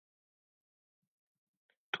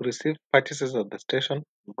To receive purchases at the station,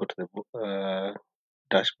 you go to the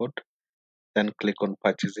dashboard, then click on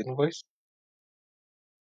purchase invoice.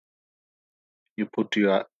 You put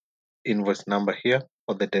your invoice number here,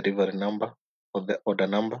 or the delivery number, or the order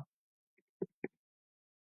number.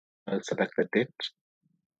 I'll select the date.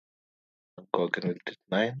 I'll go again with date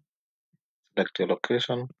 9. Select your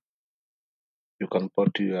location. You can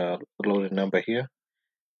put your lorry number here.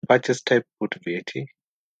 Purchase type, put VAT.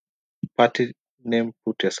 Party name,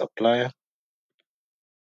 put your supplier.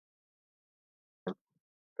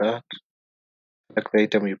 That. Select the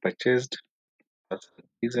item you purchased. That's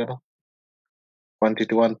diesel.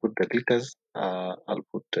 Quantity 1, put the liters. I'll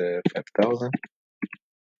put 5,000.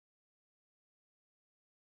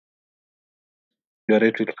 Your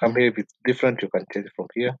rate will come here. If it's different, you can change from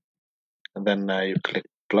here. And then you click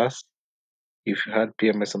plus. If you had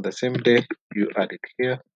PMS on the same day, you add it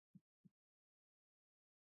here.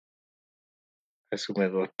 Assume I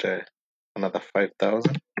got another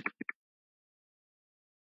 5,000.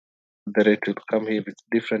 The rate will come here. If it's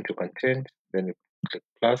different, you can change. Then you click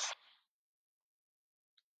plus.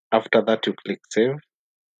 After that, you click save.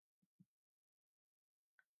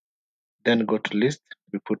 Then go to list.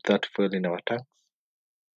 We put that fuel in our tanks.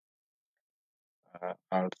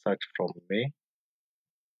 I'll search from May.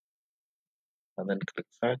 And then click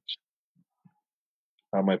search.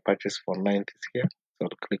 My purchase for 9th is here. So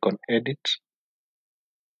I'll click on edit.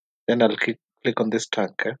 Then I'll click on this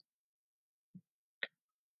tank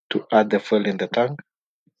to add the fuel in the tank.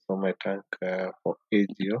 So my tank for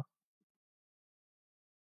AGO,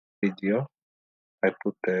 I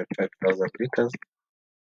put 5,000 liters.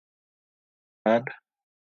 Add.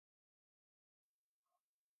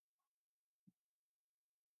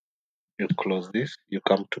 You close this. You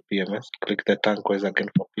come to PMS. Click the tank once again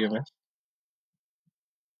for PMS.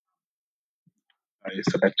 You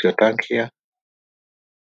select your tank here.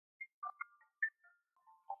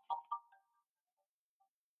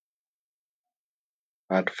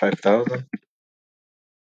 Add 5,000.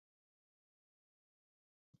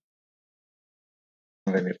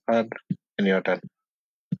 And then you add, and you're done.